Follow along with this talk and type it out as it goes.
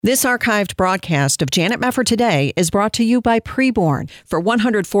This archived broadcast of Janet Mefford Today is brought to you by Preborn. For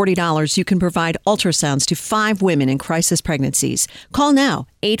 $140, you can provide ultrasounds to 5 women in crisis pregnancies. Call now,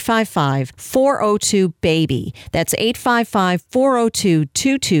 855-402-BABY. That's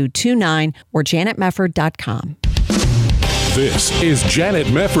 855-402-2229 or janetmefford.com. This is Janet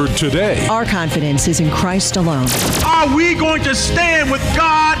Mefford Today. Our confidence is in Christ alone. Are we going to stand with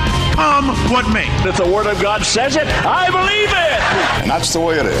God come what may? If the Word of God says it, I believe it. And that's the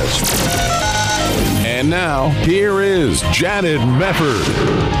way it is. And now, here is Janet Mefford.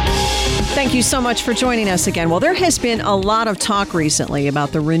 Thank you so much for joining us again. Well, there has been a lot of talk recently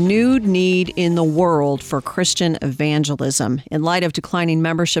about the renewed need in the world for Christian evangelism. In light of declining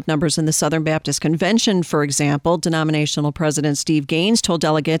membership numbers in the Southern Baptist Convention, for example, denominational president Steve Gaines told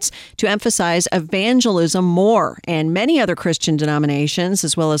delegates to emphasize evangelism more. And many other Christian denominations,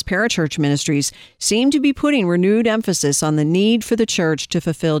 as well as parachurch ministries, seem to be putting renewed emphasis on the need for the church to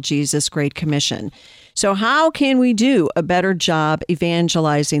fulfill Jesus' Great Commission. So how can we do a better job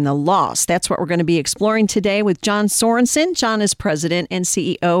evangelizing the lost? That's what we're going to be exploring today with John Sorensen. John is president and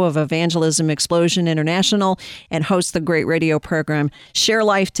CEO of Evangelism Explosion International and hosts the great radio program Share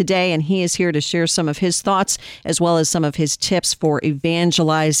Life Today. And he is here to share some of his thoughts as well as some of his tips for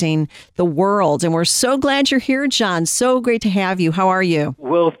evangelizing the world. And we're so glad you're here, John. So great to have you. How are you?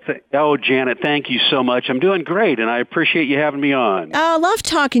 Well, Janet, thank you so much. I'm doing great, and I appreciate you having me on. I love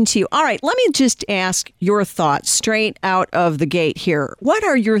talking to you. All right, let me just ask your thoughts straight out of the gate here. What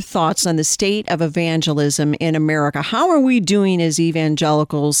are your thoughts on the state of evangelism in America? How are we doing as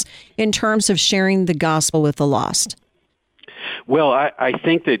evangelicals in terms of sharing the gospel with the lost? Well, I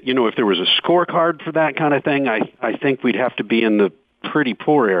think that, if there was a scorecard for that kind of thing, I think we'd have to be in the pretty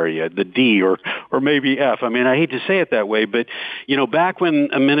poor area, the D or maybe F. I mean, I hate to say it that way, but, back when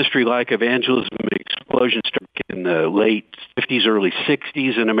a ministry like Evangelism Explosion started in the late 50s, early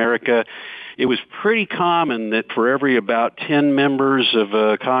 60s in America, it was pretty common that for every about 10 members of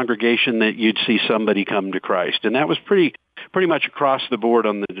a congregation that you'd see somebody come to Christ. And that was pretty much across the board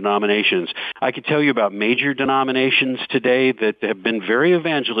on the denominations. I could tell you about major denominations today that have been very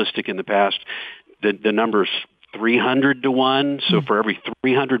evangelistic in the past. The number's 300 to 1. So for every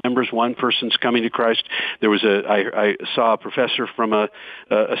 300 members, one person's coming to Christ. There was I saw a professor from a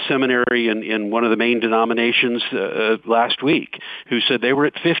seminary in one of the main denominations last week who said they were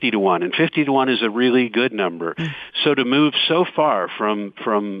at 50 to 1, and 50 to 1 is a really good number. So to move so far from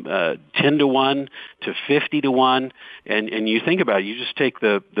 10 to 1 to 50 to 1, and you think about it, you just take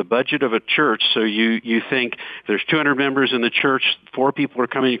the budget of a church. So you think there's 200 members in the church, 4 people are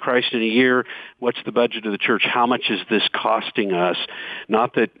coming to Christ in a year. What's the budget of the church? How much is this costing us?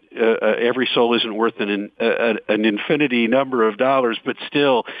 Not that every soul isn't worth an infinity number of dollars, but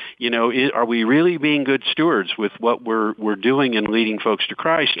still, are we really being good stewards with what we're doing and leading folks to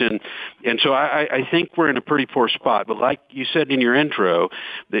Christ? And so I think we're in a pretty poor spot. But like you said in your intro,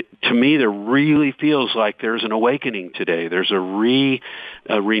 that to me there really feels like there's an awakening today. There's a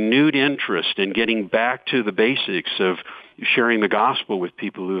renewed interest in getting back to the basics of sharing the gospel with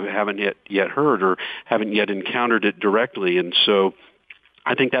people who haven't yet heard or haven't yet encountered it directly. And so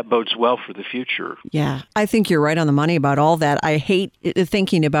I think that bodes well for the future. Yeah, I think you're right on the money about all that. I hate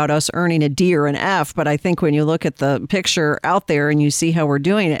thinking about us earning a D or an F, but I think when you look at the picture out there and you see how we're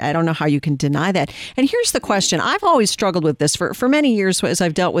doing it, I don't know how you can deny that. And here's the question. I've always struggled with this for many years as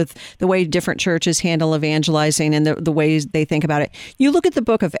I've dealt with the way different churches handle evangelizing and the ways they think about it. You look at the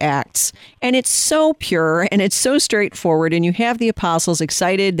book of Acts, and it's so pure and it's so straightforward, and you have the apostles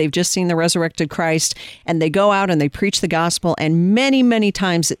excited. They've just seen the resurrected Christ, and they go out and they preach the gospel, and many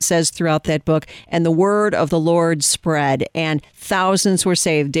times it says throughout that book, and the word of the Lord spread, and thousands were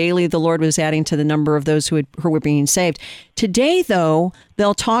saved. Daily, the Lord was adding to the number of those who were being saved. Today, though,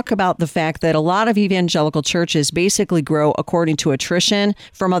 they'll talk about the fact that a lot of evangelical churches basically grow according to attrition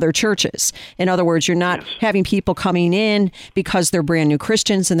from other churches. In other words, you're not having people coming in because they're brand new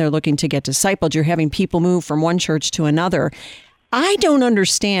Christians and they're looking to get discipled. You're having people move from one church to another. I don't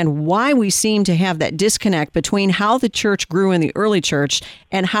understand why we seem to have that disconnect between how the church grew in the early church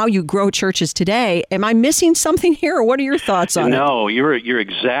and how you grow churches today. Am I missing something here, or what are your thoughts on it? No, you're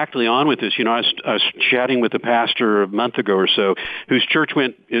exactly on with this. I was chatting with a pastor a month ago or so whose church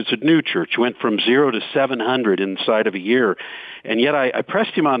it's a new church, went from 0 to 700 inside of a year. And yet I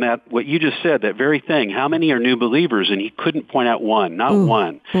pressed him on that, what you just said, that very thing. How many are new believers? And he couldn't point out one, not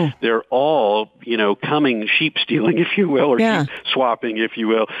one. They're all, coming sheep stealing, if you will, or sheep swapping, if you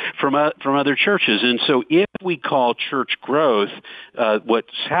will, from other churches. And so if we call church growth,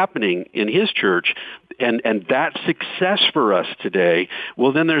 what's happening in his church, and that's success for us today,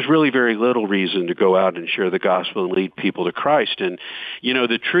 well, then there's really very little reason to go out and share the gospel and lead people to Christ. And,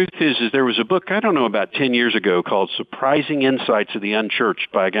 the truth is there was a book, I don't know, about 10 years ago called Surprising Insights of the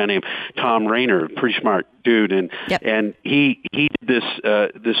Unchurched by a guy named Tom Rainer, pretty smart dude. And and he did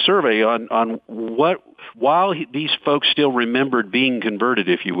this survey on what, while these folks still remembered being converted,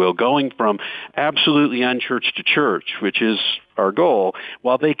 if you will, going from absolutely unchurched to church, which is our goal,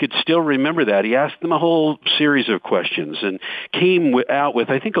 while they could still remember that, he asked them a whole series of questions and came out with,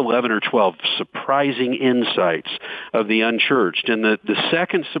 I think, 11 or 12 surprising insights of the unchurched. And the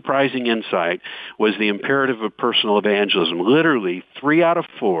second surprising insight was the imperative of personal evangelism. Literally, 3 out of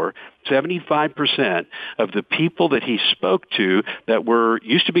 4, 75% of the people that he spoke to that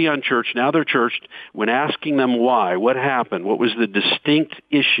used to be unchurched, now they're churched, when asking them why, what happened, what was the distinct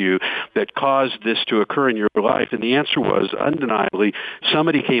issue that caused this to occur in your life, and the answer was, undeniably,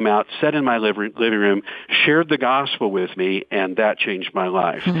 somebody came out, sat in my living room, shared the gospel with me, and that changed my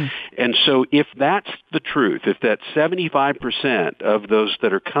life. And so if that's the truth, if that 75% of those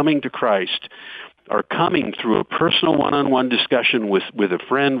that are coming to Christ are coming through a personal one-on-one discussion with a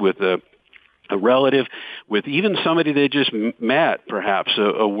friend, with a relative, with even somebody they just met, perhaps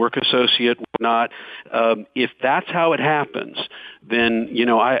a work associate, whatnot, if that's how it happens, then,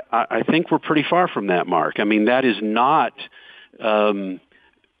 I think we're pretty far from that mark. I mean, that is not...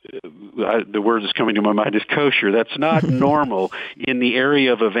 the word that's coming to my mind is kosher. That's not normal in the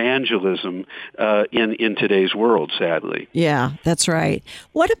area of evangelism in today's world, sadly. Yeah, that's right.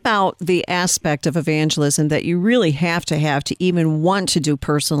 What about the aspect of evangelism that you really have to even want to do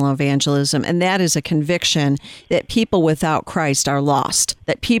personal evangelism, and that is a conviction that people without Christ are lost,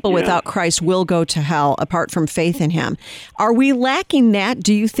 that people without Christ will go to hell apart from faith in him. Are we lacking that?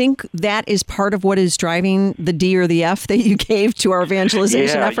 Do you think that is part of what is driving the D or the F that you gave to our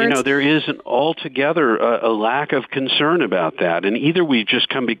evangelization efforts? There is an altogether a lack of concern about that. And either we just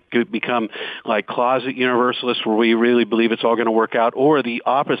become like closet universalists where we really believe it's all going to work out, or the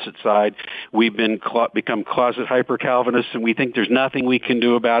opposite side, we've become closet hyper-Calvinists and we think there's nothing we can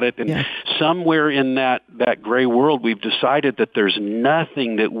do about it. And somewhere in that gray world, we've decided that there's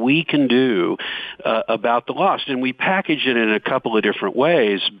nothing that we can do about the lost. And we package it in a couple of different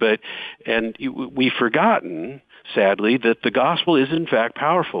ways, and we've forgotten, sadly, that the gospel is in fact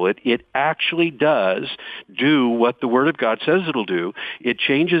powerful. It actually does do what the Word of God says it'll do. It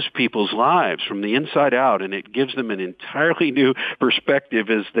changes people's lives from the inside out, and it gives them an entirely new perspective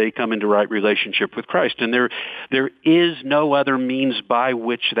as they come into right relationship with Christ. And there is no other means by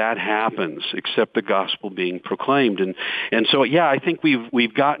which that happens except the gospel being proclaimed. And so, I think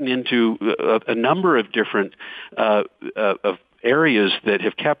we've gotten into a number of different of areas that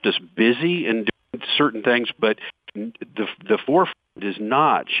have kept us busy and doing certain things, but the forefront is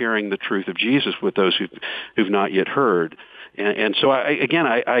not sharing the truth of Jesus with those who've not yet heard. And so,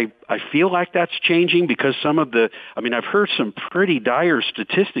 I feel like that's changing because I've heard some pretty dire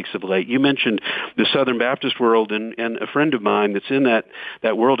statistics of late. You mentioned the Southern Baptist world, and a friend of mine that's in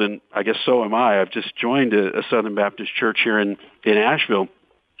that world, and I guess so am I. I've just joined a Southern Baptist church here in Asheville.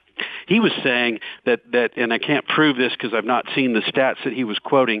 He was saying that, and I can't prove this because I've not seen the stats that he was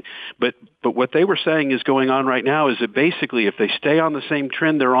quoting, but what they were saying is going on right now is that basically if they stay on the same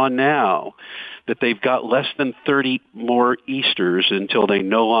trend they're on now, that they've got less than 30 more Easters until they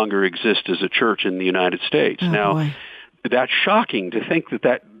no longer exist as a church in the United States. Now, that's shocking to think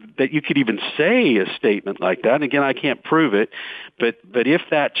that you could even say a statement like that. And again, I can't prove it, but if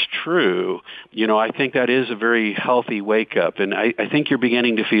that's true, I think that is a very healthy wake up. And I think you're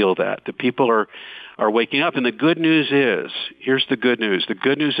beginning to feel that. The people are waking up. And the good news is, here's the good news. The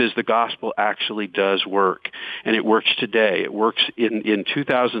good news is the gospel actually does work. And it works today. It works in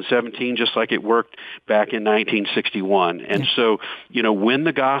 2017 just like it worked back in 1961. And so, when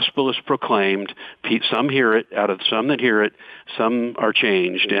the gospel is proclaimed, some hear it. Out of some that hear it, some are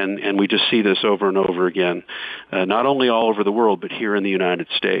changed. And we just see this over and over again, not only all over the world, but here in the United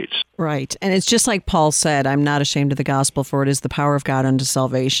States. Right. And it's just like Paul said, I'm not ashamed of the gospel, for it is the power of God unto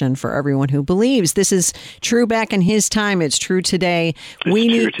salvation for everyone who believes. This is true back in his time. It's true today.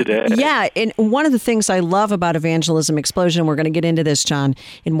 It's true today. Yeah. And one of the things I love about Evangelism Explosion, we're going to get into this, John,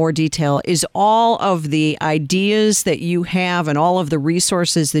 in more detail, is all of the ideas that you have and all of the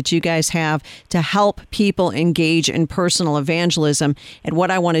resources that you guys have to help people engage in personal evangelism. And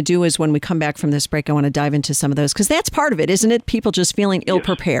what I want to do is when we come back from this break, I want to dive into some of those, because that's part of it, isn't it? People just feeling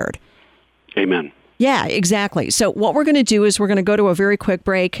ill-prepared. Amen. Yeah, exactly. So what we're going to do is we're going to go to a very quick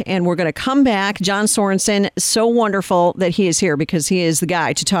break, and we're going to come back. John Sorensen, so wonderful that he is here because he is the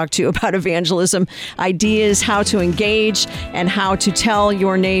guy to talk to about evangelism, ideas, how to engage, and how to tell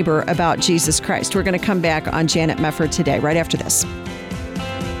your neighbor about Jesus Christ. We're going to come back on Janet Mefford Today, right after this.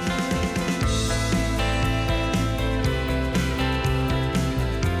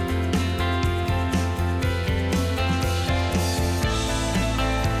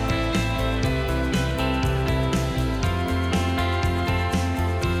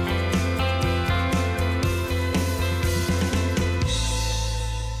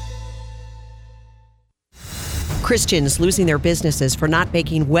 Christians losing their businesses for not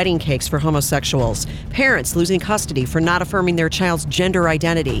baking wedding cakes for homosexuals. Parents losing custody for not affirming their child's gender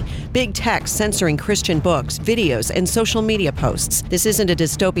identity. Big tech censoring Christian books, videos, and social media posts. This isn't a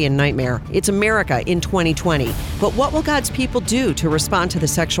dystopian nightmare. It's America in 2020. But what will God's people do to respond to the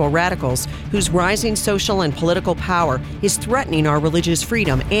sexual radicals whose rising social and political power is threatening our religious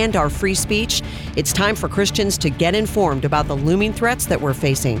freedom and our free speech? It's time for Christians to get informed about the looming threats that we're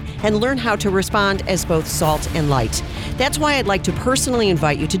facing and learn how to respond as both salt and light. That's why I'd like to personally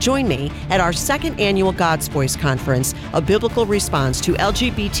invite you to join me at our second annual God's Voice Conference, a biblical response to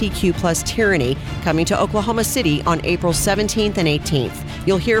LGBTQ plus tyranny, coming to Oklahoma City on April 17th and 18th.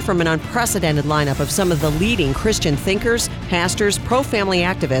 You'll hear from an unprecedented lineup of some of the leading Christian thinkers, pastors, pro-family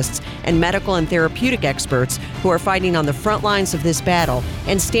activists, and medical and therapeutic experts who are fighting on the front lines of this battle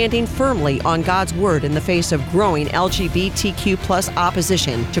and standing firmly on God's word in the face of growing LGBTQ plus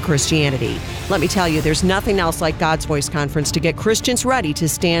opposition to Christianity. Let me tell you, there's nothing else like God's Voice Conference to get Christians ready to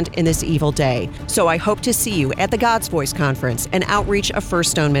stand in this evil day. So I hope to see you at the God's Voice Conference, an outreach of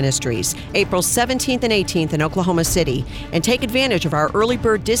First Stone Ministries, April 17th and 18th in Oklahoma City. And take advantage of our early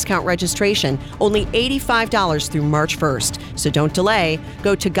bird discount registration, only $85 through March 1st. So don't delay.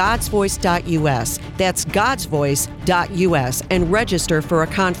 Go to godsvoice.us. That's godsvoice.us and register for a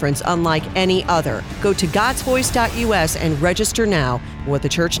conference unlike any other. Go to godsvoice.us and register now. What the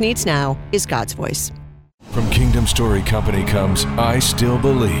church needs now is God's voice. From Kingdom Story Company comes I Still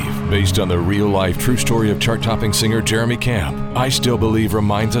Believe, based on the real-life true story of chart-topping singer Jeremy Camp. I Still Believe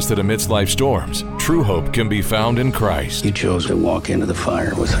reminds us that amidst life's storms, true hope can be found in Christ. You chose to walk into the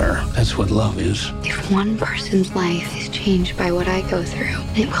fire with her. That's what love is. If one person's life is changed by what I go through,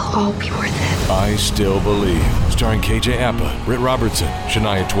 it will all be worth it. I Still Believe, starring KJ Apa, Britt Robertson,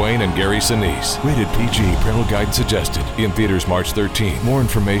 Shania Twain, and Gary Sinise. Rated PG, parental guidance suggested. In theaters March 13th. More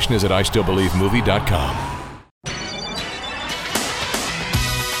information is at istillbelievemovie.com.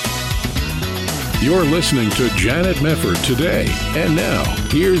 You're listening to Janet Mefford Today. And now,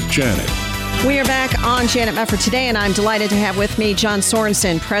 here's Janet. We are back on Janet Mefford Today, and I'm delighted to have with me John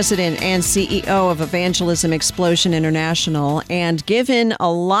Sorensen, President and CEO of Evangelism Explosion International. And given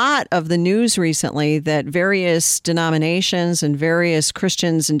a lot of the news recently that various denominations and various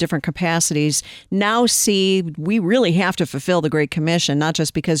Christians in different capacities now see we really have to fulfill the Great Commission, not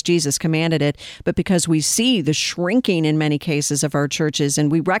just because Jesus commanded it, but because we see the shrinking in many cases of our churches,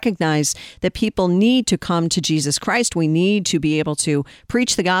 and we recognize that people need to come to Jesus Christ. We need to be able to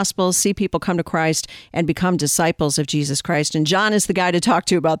preach the gospel, see people come to Christ and become disciples of Jesus Christ. And John is the guy to talk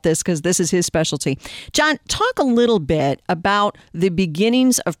to about this because this is his specialty. John, talk a little bit about the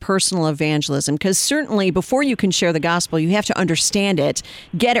beginnings of personal evangelism, because certainly before you can share the gospel, you have to understand it,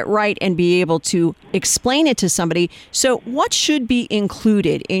 get it right, and be able to explain it to somebody. So what should be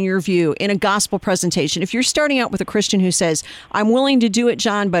included, in your view, in a gospel presentation? If you're starting out with a Christian who says, I'm willing to do it,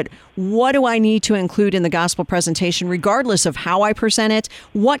 John, but what do I need to include in the gospel presentation, regardless of how I present it?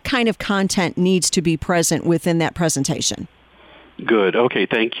 What kind of content needs to be present within that presentation? Good. Okay,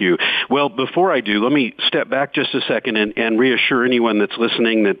 thank you. Well, before I do, let me step back just a second and reassure anyone that's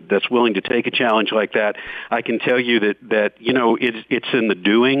listening that's willing to take a challenge like that. I can tell you that you know, it's in the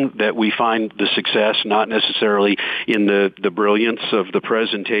doing that we find the success, not necessarily in the brilliance of the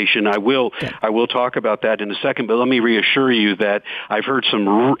presentation. I will talk about that in a second, but let me reassure you that I've heard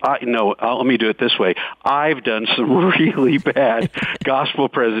let me do it this way. I've done some really bad gospel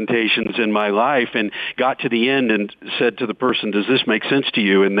presentations in my life and got to the end and said to the person, does this make sense to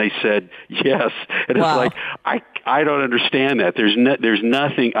you? And they said, yes. And wow. It's like, I don't understand that. There's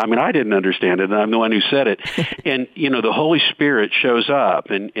nothing. I mean, I didn't understand it, and I'm the one who said it. And, you know, the Holy Spirit shows up,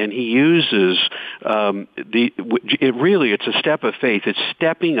 and he uses it's a step of faith. It's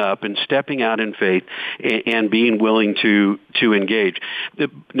stepping up and stepping out in faith and being willing to engage.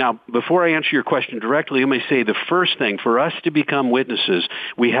 Now, before I answer your question directly, let me say the first thing, for us to become witnesses,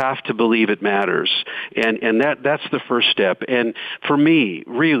 we have to believe it matters. And that's the first step. And for me,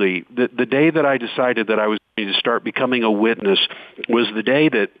 really, the day that I decided that I was going to start becoming a witness was the day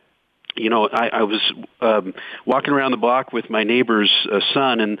that I was walking around the block with my neighbor's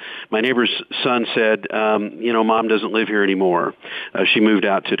son, and my neighbor's son said, Mom doesn't live here anymore. She moved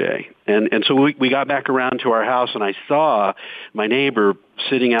out today. And so we got back around to our house, and I saw my neighbor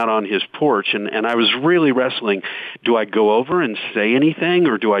sitting out on his porch, and I was really wrestling. Do I go over and say anything,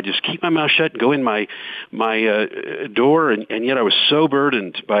 or do I just keep my mouth shut and go in my door? And yet I was so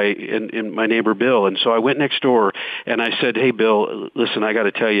burdened by in my neighbor Bill. And so I went next door, and I said, hey, Bill, listen, I got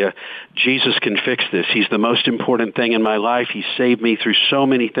to tell you, Jesus can fix this. He's the most important thing in my life. He saved me through so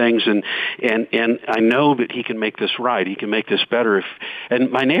many things, and I know that he can make this right. He can make this better.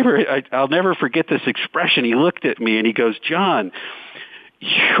 And my neighbor, I'll never forget this expression. He looked at me and he goes, John,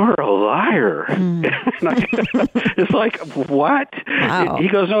 you're a liar. It's like, what? Wow. He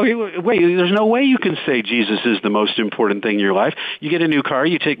goes, no, wait, there's no way you can say Jesus is the most important thing in your life. You get a new car,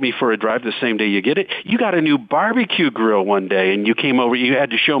 you take me for a drive the same day you get it. You got a new barbecue grill one day, and you came over, you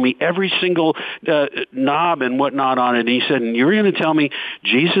had to show me every single knob and whatnot on it. And he said, and you're going to tell me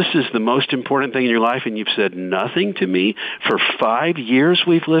Jesus is the most important thing in your life, and you've said nothing to me for 5 years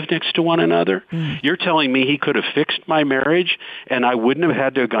we've lived next to one another? You're telling me he could have fixed my marriage, and I wouldn't have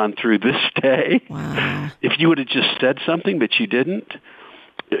had to have gone through this day if you would have just said something, but you didn't.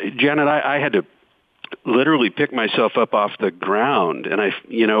 Janet, I had to literally pick myself up off the ground, and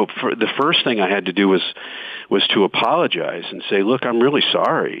for the first thing I had to do was to apologize and say, look, I'm really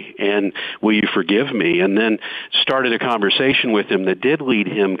sorry, and will you forgive me? And then started a conversation with him that did lead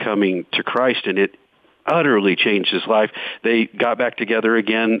him coming to Christ, and it utterly changed his life. They got back together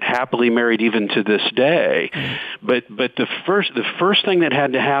again, happily married even to this day. But the first thing that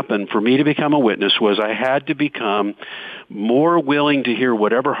had to happen for me to become a witness was I had to become more willing to hear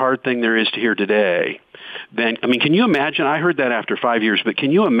whatever hard thing there is to hear today. Can you imagine? I heard that after 5 years, but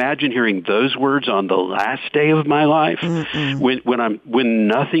can you imagine hearing those words on the last day of my life, when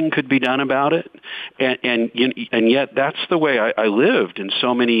nothing could be done about it, and yet that's the way I lived in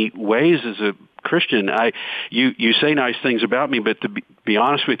so many ways as a Christian. You say nice things about me, but to be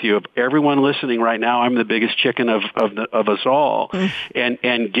honest with you, of everyone listening right now, I'm the biggest chicken of us all.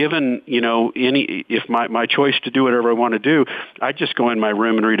 And given if my choice to do whatever I want to do, I just go in my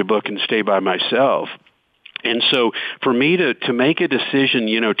room and read a book and stay by myself. And so for me to make a decision,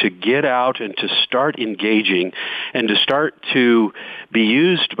 to get out and to start engaging and to start to be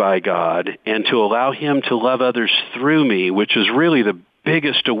used by God and to allow him to love others through me, which is really the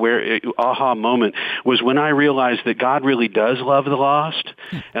biggest aha moment, was when I realized that God really does love the lost.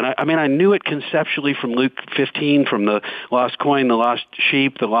 And I knew it conceptually from Luke 15, from the lost coin, the lost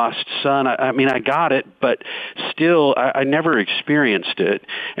sheep, the lost son. I got it, but still I never experienced it.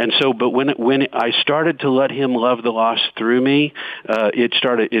 And so, but when I started to let him love the lost through me,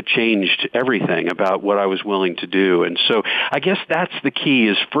 it changed everything about what I was willing to do. And so I guess that's the key,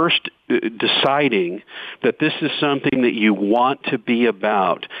 is first deciding that this is something that you want to be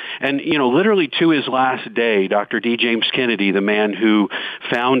about. And, literally to his last day, Dr. D. James Kennedy, the man who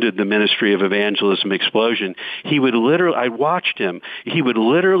founded the Ministry of Evangelism Explosion, I watched him, he would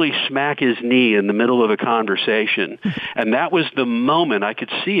literally smack his knee in the middle of a conversation. And that was the moment, I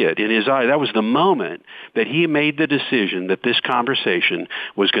could see it in his eye, that was the moment that he made the decision that this conversation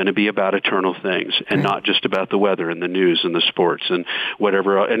was going to be about eternal things and not just about the weather and the news and the sports and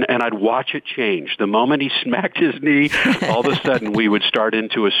whatever. And I'd watch it change. The moment he smacked his knee, all of a sudden we would start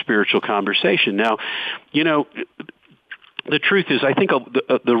into a spiritual conversation. Now, the truth is, I think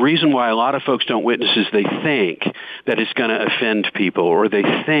the reason why a lot of folks don't witness is they think that it's going to offend people, or they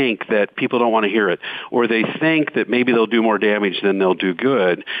think that people don't want to hear it, or they think that maybe they'll do more damage than they'll do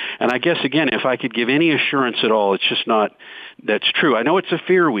good. And I guess, again, if I could give any assurance at all, it's just not that's true. I know it's a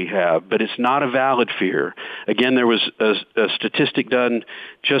fear we have, but it's not a valid fear. Again, there was a statistic done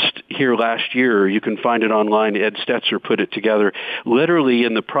just here last year. You can find it online. Ed Stetzer put it together. Literally,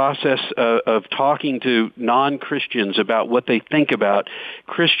 in the process of talking to non-Christians about what they think about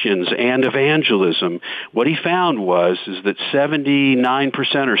Christians and evangelism, what he found is that 79%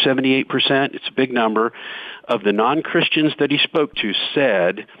 or 78%, it's a big number, of the non-Christians that he spoke to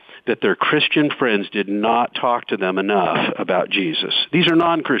said that their Christian friends did not talk to them enough about Jesus. These are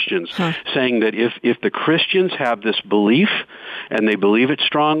non-Christians saying that if the Christians have this belief and they believe it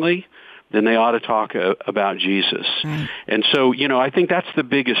strongly, then they ought to talk about Jesus. And so, I think that's the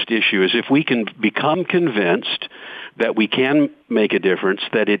biggest issue, is if we can become convinced that we can make a difference,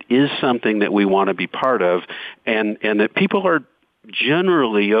 that it is something that we want to be part of, and that people are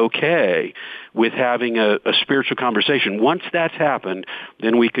generally okay with having a spiritual conversation. Once that's happened,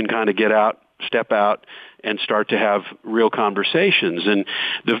 then we can kind of get out step out and start to have real conversations. And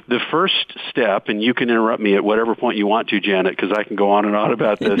the first step, and you can interrupt me at whatever point you want to, Janet, because I can go on and on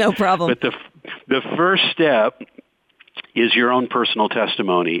about this. No problem. But the first step is your own personal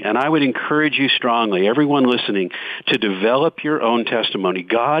testimony. And I would encourage you strongly, everyone listening, to develop your own testimony.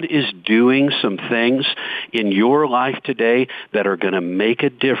 God is doing some things in your life today that are going to make a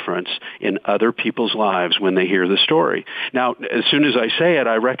difference in other people's lives when they hear the story. Now, as soon as I say it,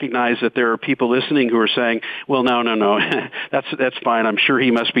 I recognize that there are people listening who are saying, well, no, that's fine. I'm sure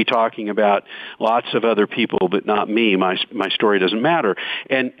he must be talking about lots of other people, but not me. My story doesn't matter.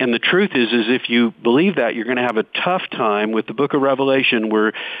 And the truth is if you believe that, you're going to have a tough time with the book of Revelation,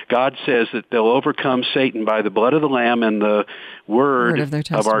 where God says that they'll overcome Satan by the blood of the Lamb and the word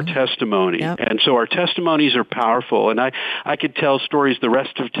of our testimony. Yep. And so our testimonies are powerful. And I could tell stories the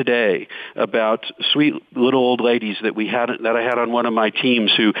rest of today about sweet little old ladies that I had on one of my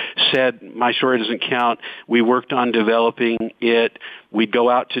teams who said, my story doesn't count. We worked on developing it. We'd go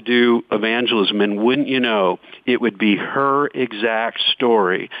out to do evangelism, and wouldn't you know, it would be her exact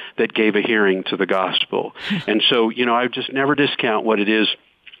story that gave a hearing to the gospel. And so, I would just never discount what it is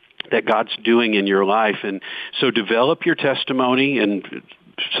that God's doing in your life. And so develop your testimony, and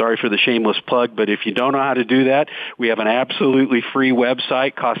sorry for the shameless plug, but if you don't know how to do that, we have an absolutely free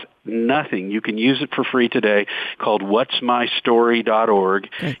website, costs nothing. You can use it for free today, called whatsmystory.org.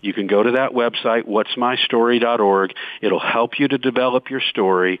 Okay. You can go to that website, whatsmystory.org. It'll help you to develop your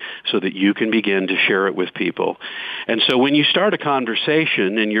story so that you can begin to share it with people. And so when you start a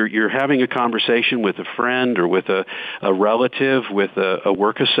conversation, and you're having a conversation with a friend or with a relative, with a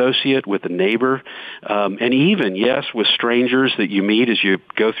work associate, with a neighbor, and even, yes, with strangers that you meet as you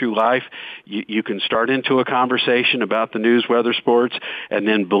go through life, you can start into a conversation about the news, weather, sports, and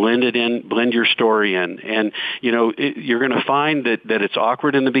then blend your story in. And, you're going to find that it's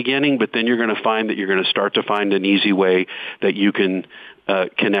awkward in the beginning, but then you're going to find that you're going to start to find an easy way that you can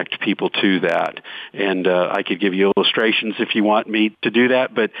connect people to that. And I could give you illustrations if you want me to do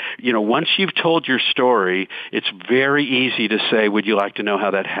that. But, once you've told your story, it's very easy to say, would you like to know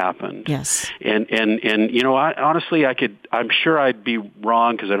how that happened? Yes. And honestly, I'm sure I'd be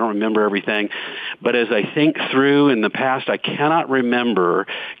wrong because I don't remember everything. But as I think through in the past, I cannot remember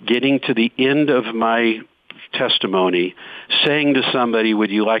getting to the end of my testimony, saying to somebody,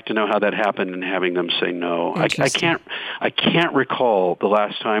 would you like to know how that happened, and having them say no. I can't recall the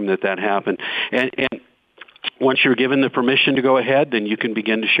last time that happened. And once you're given the permission to go ahead, then you can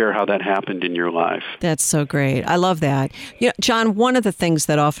begin to share how that happened in your life. That's so great. I love that. John, one of the things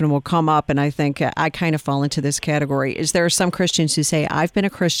that often will come up, and I think I kind of fall into this category, is there are some Christians who say, I've been a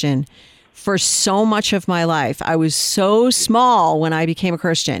Christian for so much of my life. I was so small when I became a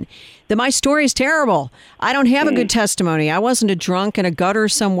Christian that my story is terrible. I don't have a good testimony. I wasn't a drunk in a gutter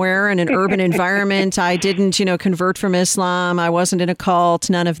somewhere in an urban environment. I didn't, convert from Islam. I wasn't in a cult,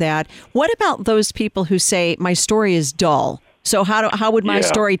 none of that. What about those people who say my story is dull? So how would my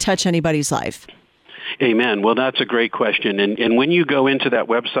story touch anybody's life? Amen. Well, that's a great question. And when you go into that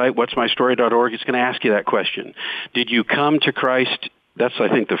website, whatsmystory.org, it's going to ask you that question. Did you come to Christ? That's, I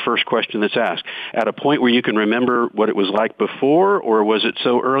think, the first question that's asked. At a point where you can remember what it was like before, or was it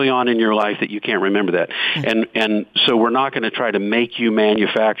so early on in your life that you can't remember that? And so we're not going to try to make you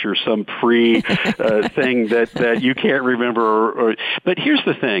manufacture some thing that you can't remember. But here's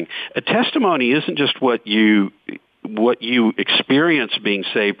the thing. A testimony isn't just what you experience being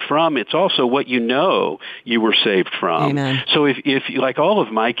saved from, it's also what you were saved from. Amen. So if like all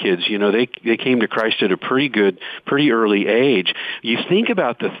of my kids, they came to Christ at a pretty early age. You think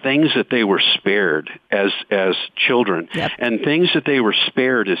about the things that they were spared as children, yep, and things that they were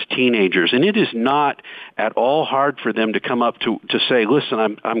spared as teenagers. And it is not at all hard for them to come up to say,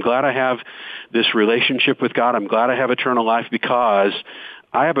 listen, I'm glad I have this relationship with God. I'm glad I have eternal life because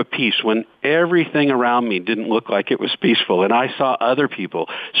I have a peace when everything around me didn't look like it was peaceful, and I saw other people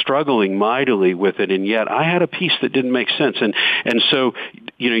struggling mightily with it, and yet I had a peace that didn't make sense. And so,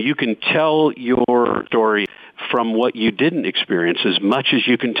 you can tell your story from what you didn't experience as much as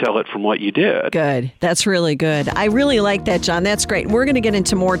you can tell it from what you did. Good. That's really good. I really like that, John. That's great. We're going to get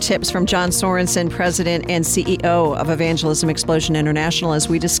into more tips from John Sorensen, President and CEO of Evangelism Explosion International, as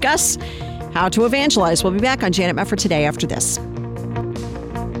we discuss how to evangelize. We'll be back on Janet Mefford Today after this.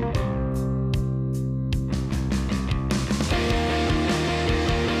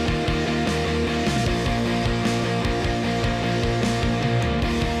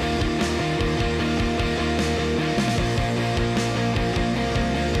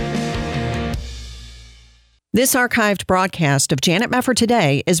 This archived broadcast of Janet Mefford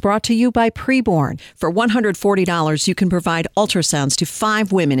Today is brought to you by Preborn. For $140, you can provide ultrasounds to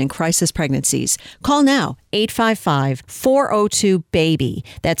 5 women in crisis pregnancies. Call now, 855-402-BABY.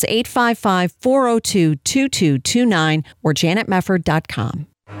 That's 855-402-2229 or janetmefford.com.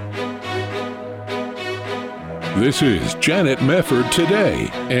 This is Janet Mefford Today.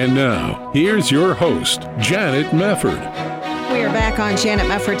 And now, here's your host, Janet Mefford. We are back on Janet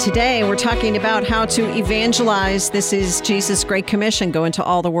Mefford Today. We're talking about how to evangelize. This is Jesus' Great Commission, go into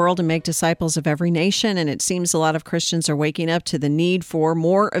all the world and make disciples of every nation. And it seems a lot of Christians are waking up to the need for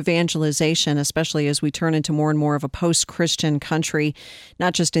more evangelization, especially as we turn into more and more of a post-Christian country,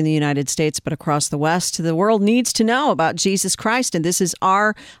 not just in the United States, but across the West. The world needs to know about Jesus Christ, and this is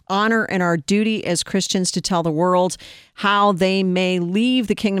our honor and our duty as Christians to tell the world how they may leave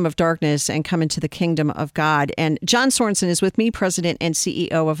the kingdom of darkness and come into the kingdom of God. And John Sorensen is with me, President and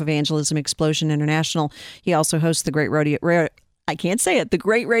CEO of Evangelism Explosion International. He also hosts the Great radio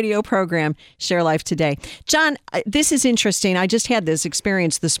program, Share Life Today. John, this is interesting. I just had this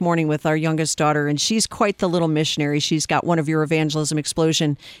experience this morning with our youngest daughter, and she's quite the little missionary. She's got one of your Evangelism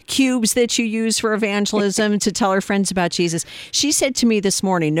Explosion cubes that you use for evangelism to tell her friends about Jesus. She said to me this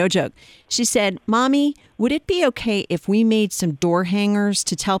morning, no joke, she said, "Mommy, would it be okay if we made some door hangers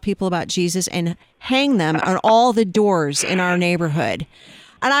to tell people about Jesus and hang them on all the doors in our neighborhood?"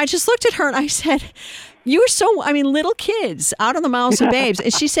 And I just looked at her and I said, little kids out of the mouths of babes.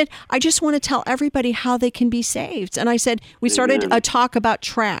 And she said, "I just want to tell everybody how they can be saved." And I said, we started a talk about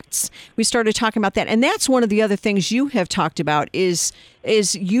tracts. We started talking about that. And that's one of the other things you have talked about is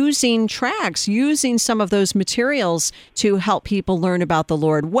using tracts, using some of those materials to help people learn about the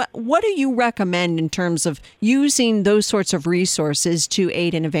Lord. What do you recommend in terms of using those sorts of resources to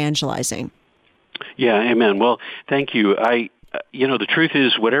aid in evangelizing? Yeah, amen. Well, thank you. The truth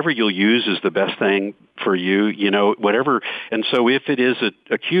is whatever you'll use is the best thing for you, whatever. And so if it is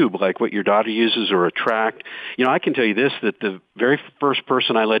a cube, like what your daughter uses, or a tract, I can tell you this, that the very first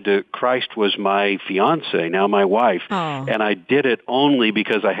person I led to Christ was my fiance, now my wife. Oh. And I did it only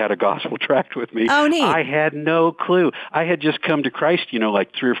because I had a gospel tract with me. Oh, neat. I had no clue. I had just come to Christ,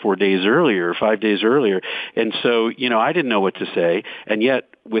 like 3 or 4 days earlier, 5 days earlier. And so, I didn't know what to say. And yet,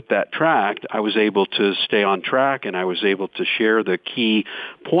 with that tract, I was able to stay on track, and I was able to share the key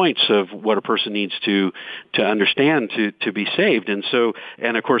points of what a person needs to understand to be saved. And so,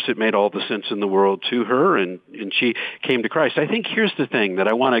 and of course, it made all the sense in the world to her, and she came to Christ. I think here's the thing that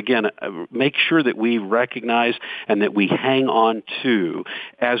I want to, again, make sure that we recognize and that we hang on to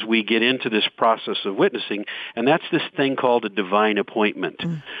as we get into this process of witnessing, and that's this thing called a divine appointment.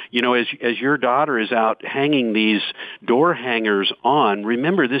 Mm. As your daughter is out hanging these door hangers on,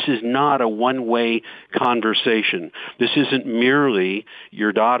 remember, this is not a one-way conversation. This isn't merely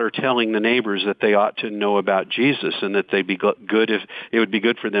your daughter telling the neighbors that they ought to know about Jesus and that they'd be good if it would be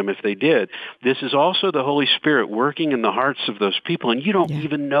good for them if they did. This is also the Holy Spirit working in the hearts of those people, and you don't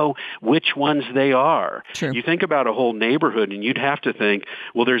even know which ones they are. True. You think about a whole neighborhood, and you'd have to think,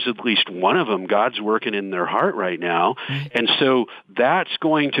 well, there's at least one of them God's working in their heart right now. Right. And so that's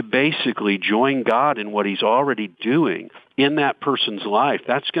going to basically join God in what he's already doing in that person's life.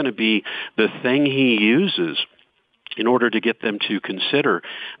 That's going to be the thing he uses in order to get them to consider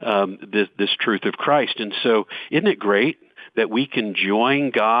this truth of Christ. And so isn't it great that we can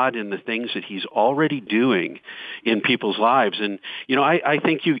join God in the things that he's already doing in people's lives? And, I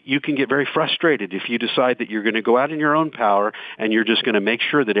think you can get very frustrated if you decide that you're going to go out in your own power and you're just going to make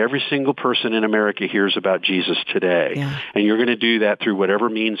sure that every single person in America hears about Jesus today. Yeah. And you're going to do that through whatever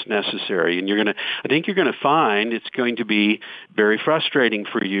means necessary. And I think you're going to find it's going to be very frustrating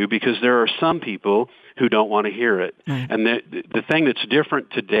for you, because there are some people who don't want to hear it. Right. And the thing that's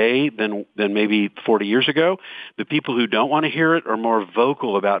different today than maybe 40 years ago, the people who don't want to hear it are more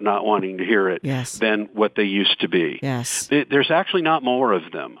vocal about not wanting to hear it than what they used to be. Yes. There's actually not more of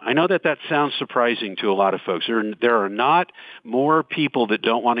them. I know that sounds surprising to a lot of folks. There are not more people that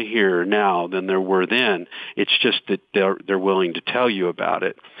don't want to hear now than there were then. It's just that they're willing to tell you about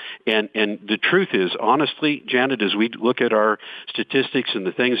it. And the truth is, honestly, Janet, as we look at our statistics and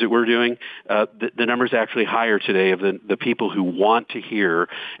the things that we're doing, the number is actually higher today of the people who want to hear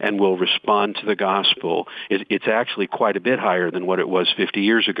and will respond to the gospel. It's actually quite a bit higher than what it was 50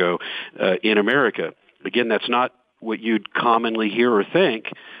 years ago in America. Again, that's not what you'd commonly hear or think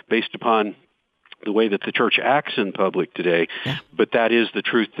based upon the way that the church acts in public today, but that is the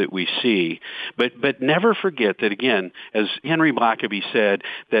truth that we see. But never forget that, again, as Henry Blackaby said,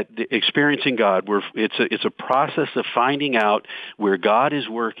 that experiencing God, it's a process of finding out where God is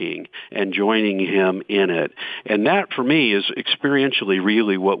working and joining Him in it. And that, for me, is experientially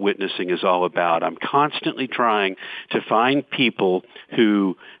really what witnessing is all about. I'm constantly trying to find people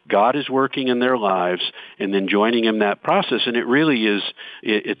who God is working in their lives and then joining Him in that process. And it really is,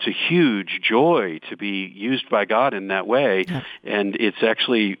 it's a huge joy to be used by God in that way. Yeah. And it's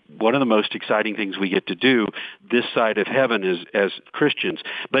actually one of the most exciting things we get to do this side of heaven as Christians.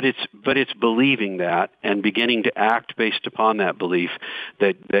 But it's believing that and beginning to act based upon that belief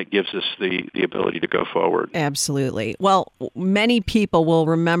that gives us the ability to go forward. Absolutely. Well, many people will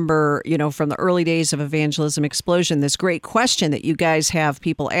remember, from the early days of Evangelism Explosion, this great question that you guys have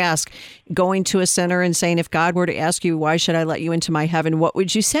people ask, going to a center and saying, if God were to ask you, why should I let you into my heaven, what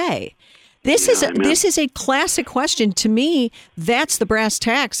would you say? This is a classic question. To me, that's the brass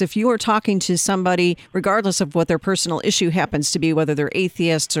tacks. If you are talking to somebody, regardless of what their personal issue happens to be, whether they're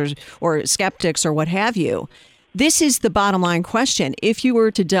atheists or skeptics or what have you, this is the bottom line question. If you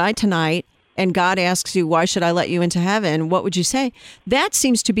were to die tonight and God asks you, why should I let you into heaven, what would you say? That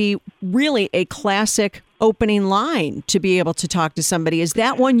seems to be really a classic opening line to be able to talk to somebody. Is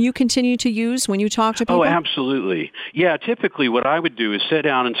that one you continue to use when you talk to people? Oh, absolutely. Yeah, typically what I would do is sit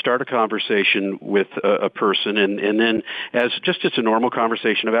down and start a conversation with a person, and then as a normal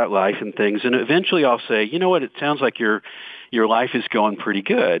conversation about life and things, and eventually I'll say, you know what, it sounds like your life is going pretty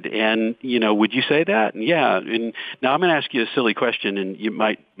good. And, would you say that? And yeah. And now I'm going to ask you a silly question, and you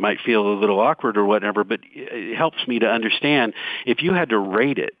might feel a little awkward or whatever, but it helps me to understand if you had to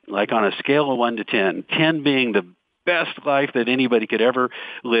rate it, like on a scale of 1 to 10, 10 being the best life that anybody could ever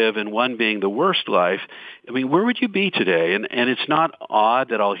live and 1 being the worst life, I mean, where would you be today? And it's not odd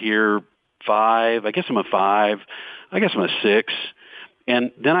that I'll hear 5. I guess I'm a 5. I guess I'm a 6.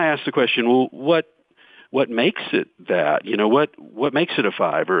 And then I ask the question, well, what makes it that? What makes it a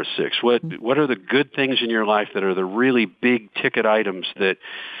 5 or a 6? What are the good things in your life that are the really big ticket items that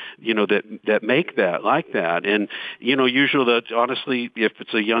that make that like that? And usually, honestly, if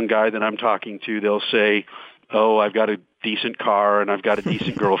it's a young guy that I'm talking to, they'll say, "Oh, I've got a decent car and I've got a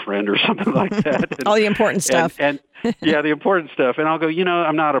decent girlfriend," or something like that. And, all the important stuff. And yeah, the important stuff. And I'll go,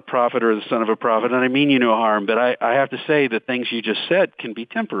 I'm not a prophet or the son of a prophet, and I mean you no harm, but I have to say the things you just said can be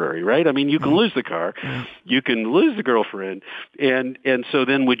temporary, right? I mean, you can lose the car, you can lose the girlfriend, and so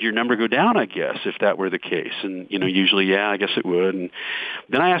then would your number go down, I guess, if that were the case? And, usually, yeah, I guess it would. And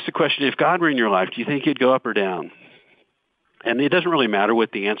then I ask the question, if God were in your life, do you think He'd go up or down? And it doesn't really matter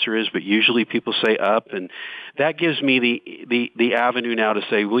what the answer is, but usually people say up, and that gives me the avenue now to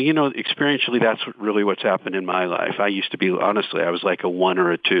say, well, experientially, that's really what's happened in my life. I used to be, honestly, I was like a 1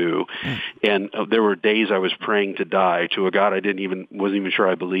 or a 2, and there were days I was praying to die to a God I wasn't even sure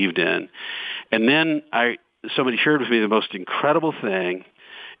I believed in. And then somebody shared with me the most incredible thing,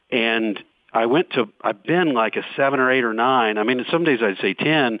 and I've been like a 7 or 8 or 9. I mean, some days I'd say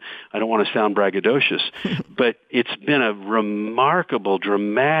 10. I don't want to sound braggadocious, but it's been a remarkable,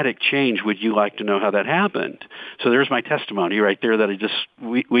 dramatic change. Would you like to know how that happened? So there's my testimony right there that I just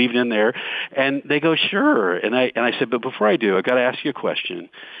weaved in there. And they go, sure. And I said, but before I do, I got to ask you a question.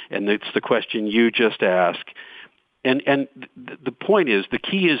 And it's the question you just asked. And the point is, the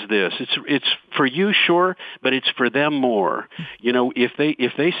key is this: it's for you, sure, but it's for them more.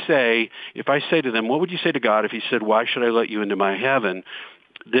 If I say to them, what would you say to God if He said, why should I let you into my heaven?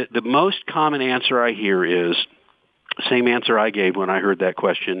 The most common answer I hear is, same answer I gave when I heard that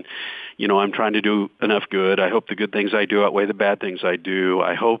question. I'm trying to do enough good. I hope the good things I do outweigh the bad things I do.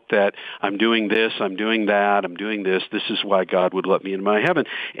 I hope that I'm doing this, I'm doing that, I'm doing this. This is why God would let me into my heaven.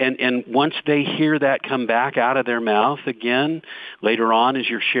 And once they hear that come back out of their mouth again, later on as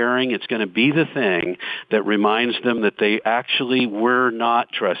you're sharing, it's going to be the thing that reminds them that they actually were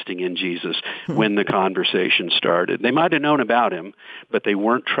not trusting in Jesus when the conversation started. They might have known about Him, but they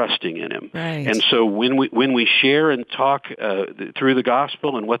weren't trusting in Him. Right. And so when we share and talk through the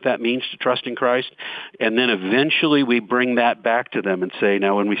gospel and what that means to trust in Christ, and then eventually we bring that back to them and say,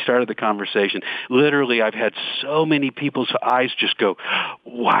 now when we started the conversation, literally I've had so many people's eyes just go,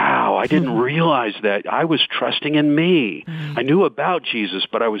 wow, I didn't realize that. I was trusting in me. I knew about Jesus,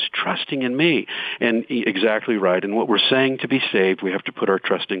 but I was trusting in me. And exactly right. And what we're saying, to be saved, we have to put our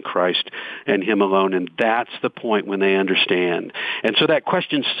trust in Christ and Him alone. And that's the point when they understand. And so that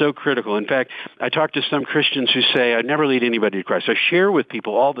question's so critical. In fact, I talk to some Christians who say, I never lead anybody to Christ. I share with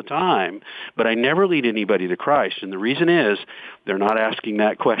people all the time, but I never lead anybody to Christ. And the reason is they're not asking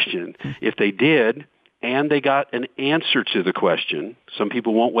that question. If they did, and they got an answer to the question. Some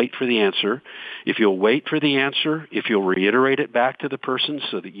people won't wait for the answer. If you'll wait for the answer, if you'll reiterate it back to the person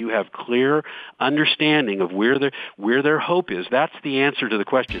so that you have clear understanding of where their hope is, that's the answer to the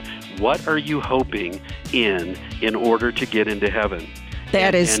question. What are you hoping in order to get into heaven?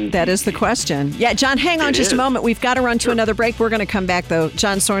 That is the question. Yeah, John, hang on just a moment. We've got to run to another break. We're going to come back, though.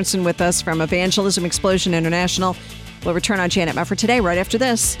 John Sorensen with us from Evangelism Explosion International. We'll return on Janet Mefford Today right after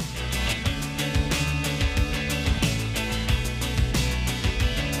this.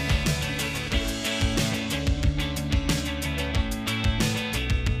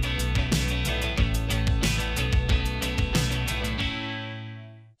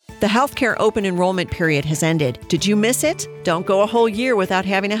 The healthcare open enrollment period has ended. Did you miss it? Don't go a whole year without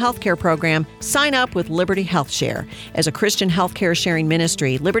having a healthcare program. Sign up with Liberty Health Share. As a Christian healthcare sharing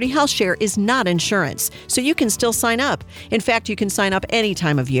ministry, Liberty Health Share is not insurance, so you can still sign up. In fact, you can sign up any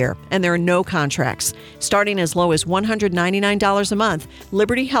time of year, and there are no contracts. Starting as low as $199 a month,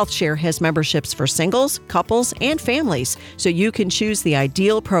 Liberty Health Share has memberships for singles, couples, and families, so you can choose the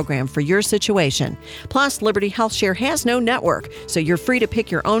ideal program for your situation. Plus, Liberty Health Share has no network, so you're free to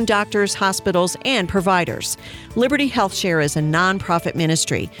pick your own doctors, hospitals, and providers. Liberty Health Share is a nonprofit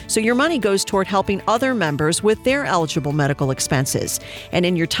ministry, so your money goes toward helping other members with their eligible medical expenses. And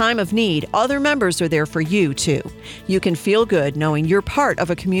in your time of need, other members are there for you, too. You can feel good knowing you're part of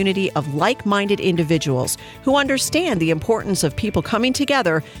a community of like-minded individuals who understand the importance of people coming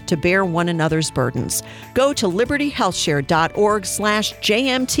together to bear one another's burdens. Go to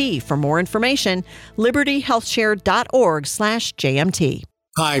libertyhealthshare.org/JMT for more information. libertyhealthshare.org/JMT.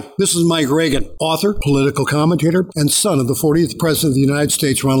 Hi, this is Mike Reagan, author, political commentator, and son of the 40th President of the United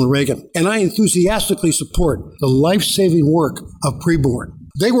States, Ronald Reagan. And I enthusiastically support the life-saving work of Preborn.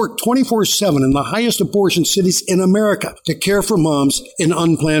 They work 24/7 in the highest abortion cities in America to care for moms in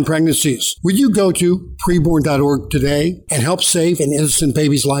unplanned pregnancies. Would you go to preborn.org today and help save an innocent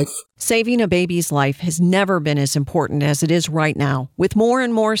baby's life? Saving a baby's life has never been as important as it is right now, with more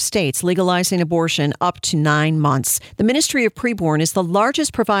and more states legalizing abortion up to 9 months. The Ministry of Preborn is the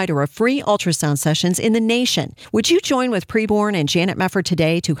largest provider of free ultrasound sessions in the nation. Would you join with Preborn and Janet Mefford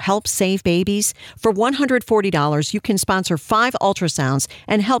today to help save babies? For $140, you can sponsor 5 ultrasounds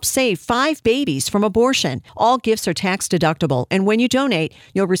and help save 5 babies from abortion. All gifts are tax deductible, and when you donate,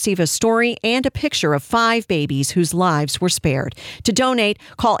 you'll receive a story and a picture of 5 babies whose lives were spared. To donate,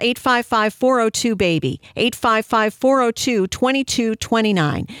 call 855-402-BABY,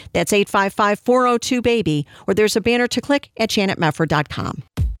 855-402-2229. That's 855-402-BABY, or there's a banner to click at janetmefford.com.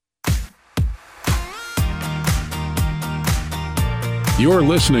 You're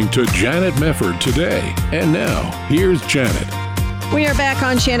listening to Janet Mefford Today. And now, here's Janet. We are back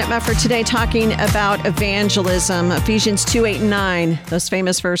on Janet Mefford Today talking about evangelism. Ephesians 2:8-9, those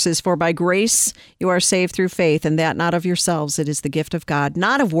famous verses, for by grace you are saved through faith, and that not of yourselves, it is the gift of God,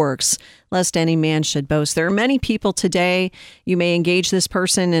 not of works, lest any man should boast. There are many people today, you may engage this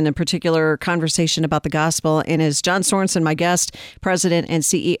person in a particular conversation about the gospel, and as John Sorensen, my guest, president and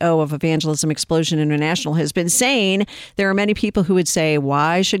CEO of Evangelism Explosion International, has been saying, there are many people who would say,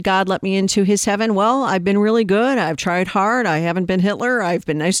 why should God let me into his heaven? Well, I've been really good. I've tried hard. I haven't been Hitler. I've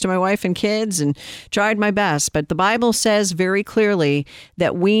been nice to my wife and kids and tried my best. But the Bible says very clearly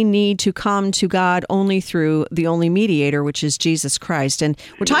that we need to come to God only through the only mediator, which is Jesus Christ. And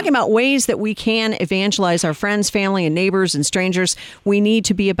we're talking about ways that we can evangelize our friends, family, and neighbors and strangers. We need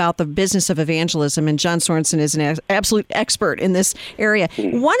to be about the business of evangelism. And John Sorensen is an absolute expert in this area.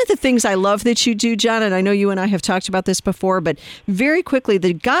 One of the things I love that you do, John, and I know you and I have talked about this before, but very quickly,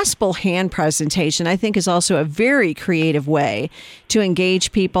 the gospel hand presentation, I think, is also a very creative way to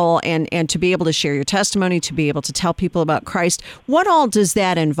engage people and to be able to share your testimony, to be able to tell people about Christ. What all does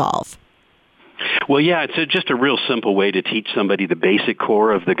that involve? Well, yeah, it's just a real simple way to teach somebody the basic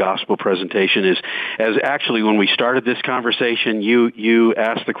core of the gospel presentation is, as actually when we started this conversation, you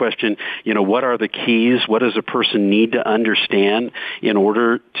asked the question, what are the keys? What does a person need to understand in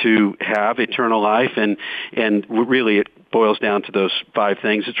order to have eternal life? And really it boils down to those 5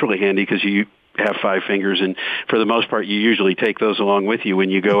 things. It's really handy because you have 5 fingers, and for the most part, you usually take those along with you when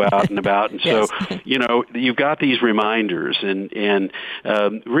you go out and about. And so, you've got these reminders, and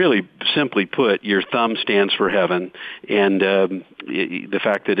really simply put, your thumb stands for heaven, and the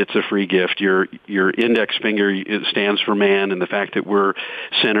fact that it's a free gift. Your index finger stands for man, and the fact that we're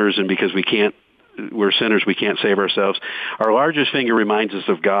sinners, and because we're sinners, we can't save ourselves. Our largest finger reminds us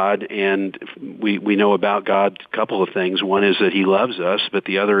of God, and we know about God a couple of things. One is that he loves us, but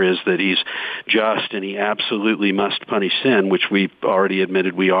the other is that he's just, and he absolutely must punish sin, which we've already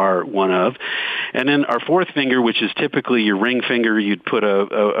admitted we are one of. And then our fourth finger, which is typically your ring finger, you'd put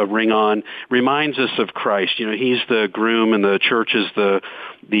a ring on, reminds us of Christ. You know, he's the groom and the church is the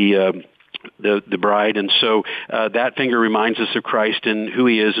bride, and so that finger reminds us of Christ and who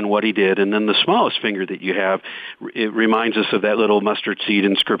he is and what he did. And then the smallest finger that you have, it reminds us of that little mustard seed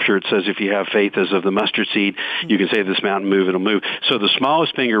in Scripture. It says if you have faith as of the mustard seed, you can say to this mountain, move, it'll move. So the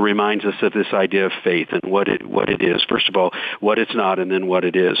smallest finger reminds us of this idea of faith and what it is. First of all, what it's not, and then what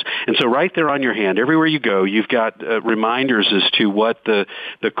it is. And so right there on your hand, everywhere you go, you've got reminders as to what the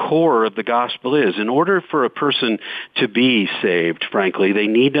core of the gospel is. In order for a person to be saved, frankly, they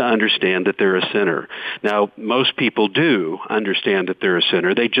need to understand that they're a sinner. Now, most people do understand that they're a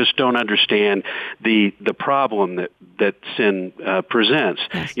sinner. They just don't understand the problem that sin presents.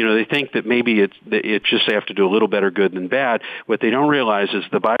 Yes. You know, they think that maybe it's just they have to do a little better good than bad. What they don't realize is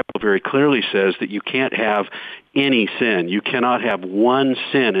the Bible very clearly says that you can't have any sin. You cannot have one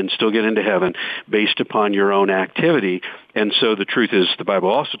sin and still get into heaven based upon your own activity. And so the truth is, the Bible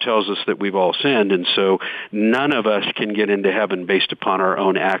also tells us that we've all sinned, and so none of us can get into heaven based upon our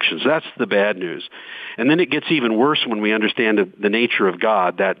own actions. That's the bad news. And then it gets even worse when we understand the nature of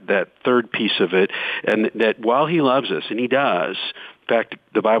God, that third piece of it, and that while he loves us, and he does, in fact,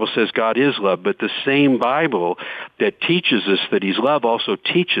 the Bible says God is love, but the same Bible that teaches us that he's love also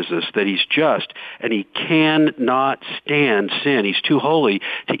teaches us that he's just, and he cannot stand sin. He's too holy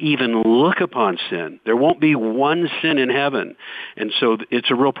to even look upon sin. There won't be one sin in heaven. And so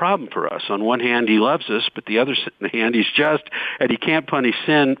it's a real problem for us. On one hand, he loves us, but the other hand, he's just, and he can't punish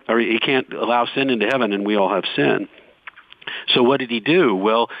sin, or he can't allow sin into heaven, and we all have sin. So what did he do?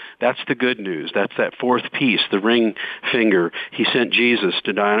 Well, that's the good news. That's that fourth piece, the ring finger. He sent Jesus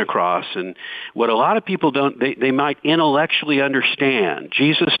to die on a cross. And what a lot of people don't, they might intellectually understand.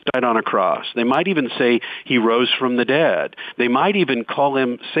 Jesus died on a cross. They might even say he rose from the dead. They might even call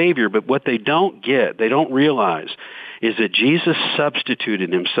him Savior. But what they don't get, they don't realize, is that Jesus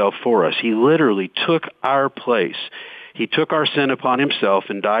substituted himself for us. He literally took our place. He took our sin upon himself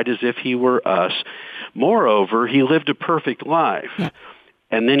and died as if he were us. Moreover, he lived a perfect life. Yeah.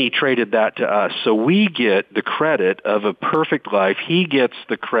 And then he traded that to us. So we get the credit of a perfect life. He gets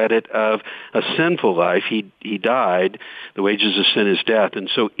the credit of a sinful life. He died. The wages of sin is death. And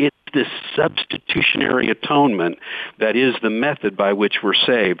so it's this substitutionary atonement that is the method by which we're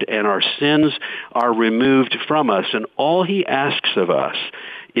saved. And our sins are removed from us. And all he asks of us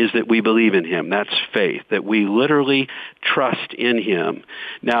is that we believe in him. That's faith, that we literally trust in him.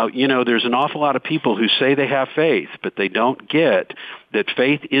 Now, you know, there's an awful lot of people who say they have faith, but they don't get that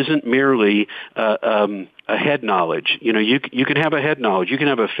faith isn't merely a head knowledge. You know, you can have a head knowledge. You can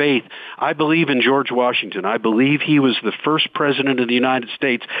have a faith. I believe in George Washington. I believe he was the first president of the United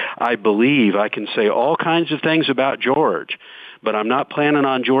States. I believe I can say all kinds of things about George, but I'm not planning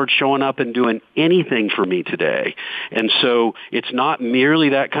on George showing up and doing anything for me today. And so it's not merely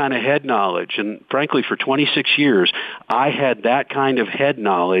that kind of head knowledge. And frankly, for 26 years, I had that kind of head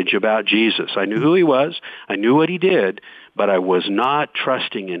knowledge about Jesus. I knew who he was. I knew what he did, but I was not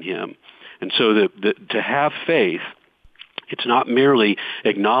trusting in him. And so to have faith, it's not merely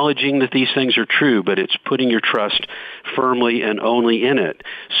acknowledging that these things are true, but it's putting your trust firmly and only in it.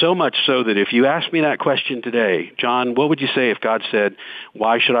 So much so that if you ask me that question today, John, what would you say if God said,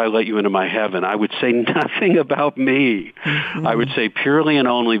 why should I let you into my heaven? I would say nothing about me. Mm-hmm. I would say purely and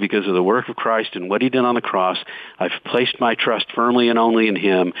only because of the work of Christ and what he did on the cross, I've placed my trust firmly and only in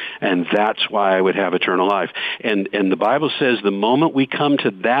him, and that's why I would have eternal life. And the Bible says the moment we come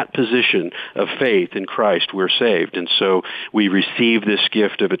to that position of faith in Christ, we're saved. And so we receive this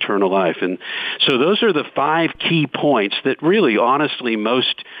gift of eternal life. And so those are the 5 key points that really, honestly,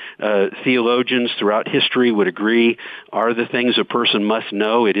 most theologians throughout history would agree are the things a person must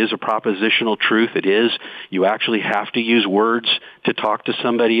know. It is a propositional truth. It is. You actually have to use words to talk to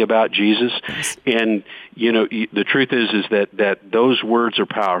somebody about Jesus. And, you know, the truth is that those words are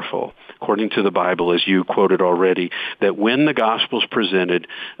powerful, according to the Bible, as you quoted already, that when the gospel's presented,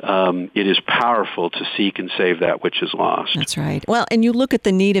 it is powerful to seek and save that which is lost. That's right. Well, and you look at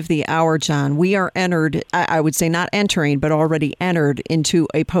the need of the hour, John. We are entered, I would say not entering, but already entered into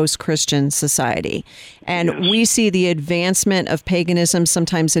a post-Christian society. And yes, we see the advancement of paganism.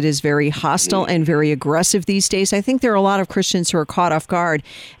 Sometimes it is very hostile and very aggressive these days. I think there are a lot of Christians who are caught off guard,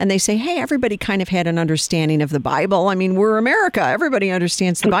 and they say, hey, everybody kind of had an understanding of the Bible. I mean, we're America. Everybody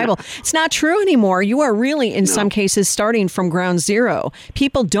understands the Bible. It's not true anymore. You are really, in some cases, starting from ground zero.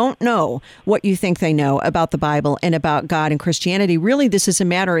 People don't know what you think they know about the Bible and about God and Christianity. Really, this is a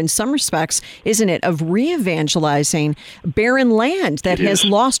matter, in some respects, isn't it, of re-evangelizing barren land that has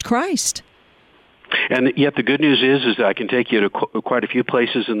lost Christ. And yet the good news is I can take you to quite a few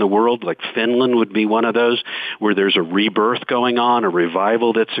places in the world, like Finland would be one of those, where there's a rebirth going on, a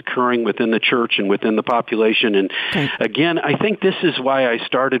revival that's occurring within the church and within the population. And again, I think this is why I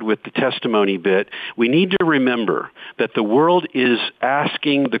started with the testimony bit. We need to remember that the world is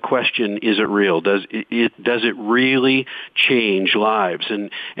asking the question, is it real? Does it really change lives?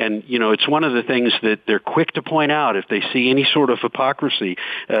 And it's one of the things that they're quick to point out if they see any sort of hypocrisy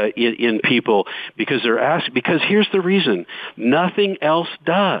in people, because here's the reason: nothing else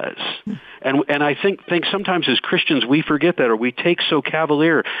does. And I think sometimes as Christians we forget that, or we take so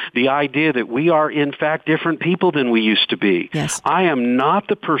cavalier the idea that we are in fact different people than we used to be. Yes. I am not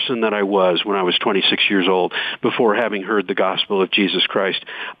the person that I was when I was 26 years old before having heard the gospel of Jesus Christ.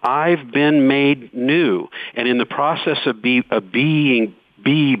 I've been made new, and in the process of being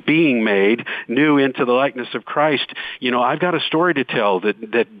made new into the likeness of Christ, I've got a story to tell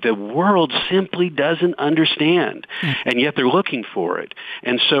that the world simply doesn't understand, and yet they're looking for it.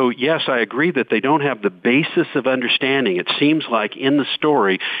 And so, yes, I agree that they don't have the basis of understanding. It seems like in the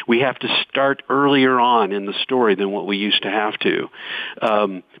story, we have to start earlier on in the story than what we used to have to.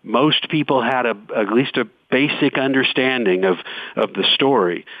 Most people had at least a basic understanding of the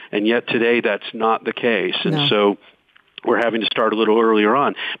story, and yet today that's not the case. And so we're having to start a little earlier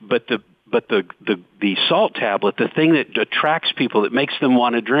on. But the salt tablet, the thing that attracts people, that makes them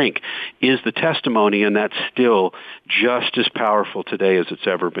want to drink, is the testimony, and that's still just as powerful today as it's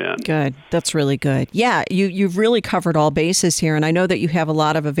ever been. Good. That's really good. Yeah, you've really covered all bases here, and I know that you have a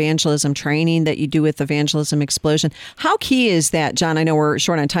lot of evangelism training that you do with Evangelism Explosion. How key is that, John? I know we're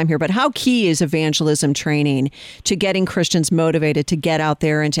short on time here, but how key is evangelism training to getting Christians motivated to get out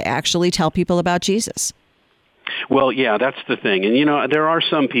there and to actually tell people about Jesus? Well, yeah, that's the thing. And, there are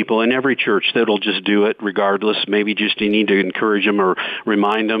some people in every church that'll just do it regardless. Maybe just you need to encourage them or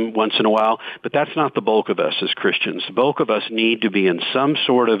remind them once in a while. But that's not the bulk of us as Christians. The bulk of us need to be in some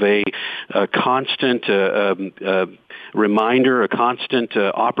sort of a constant reminder, a constant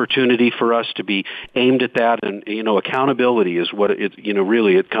opportunity for us to be aimed at that. And, accountability is what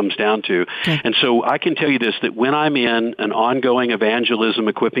really it comes down to. Okay. And so I can tell you this, that when I'm in an ongoing evangelism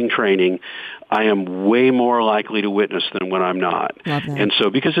equipping training, I am way more likely to witness than when I'm not. And so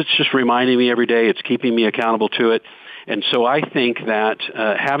because it's just reminding me every day, it's keeping me accountable to it. And so I think that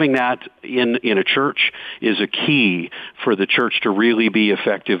having that in a church is a key for the church to really be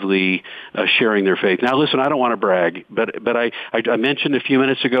effectively sharing their faith. Now, listen, I don't want to brag, but I mentioned a few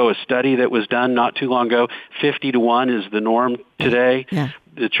minutes ago a study that was done not too long ago. 50-1 is the norm today. Yeah.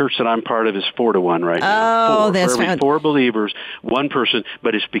 The church that I'm part of is 4-1 right now. That's for every 4 believers, 1 person.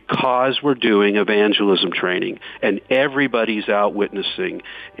 But it's because we're doing evangelism training, and everybody's out witnessing,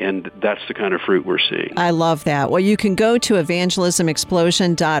 and that's the kind of fruit we're seeing. I love that. Well, you can go to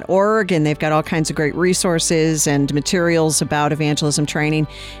evangelismexplosion.org, and they've got all kinds of great resources and materials about evangelism training.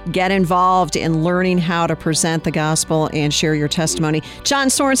 Get involved in learning how to present the gospel and share your testimony. John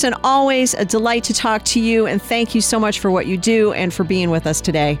Sorensen, always a delight to talk to you, and thank you so much for what you do and for being with us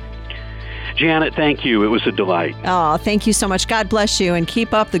today. Janet, thank you. It was a delight. Oh, thank you so much. God bless you, and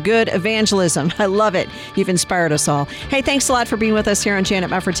keep up the good evangelism. I love it. You've inspired us all. Hey, thanks a lot for being with us here on Janet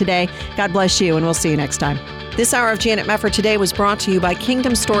Mefford Today. God bless you, and we'll see you next time. This hour of Janet Mefford Today was brought to you by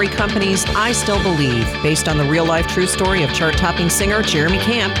Kingdom Story Company's I Still Believe, based on the real-life true story of chart-topping singer Jeremy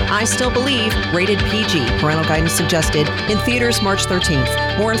Camp. I Still Believe, rated PG. Parental guidance suggested. In theaters March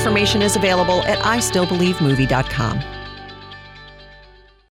 13th. More information is available at istillbelievemovie.com.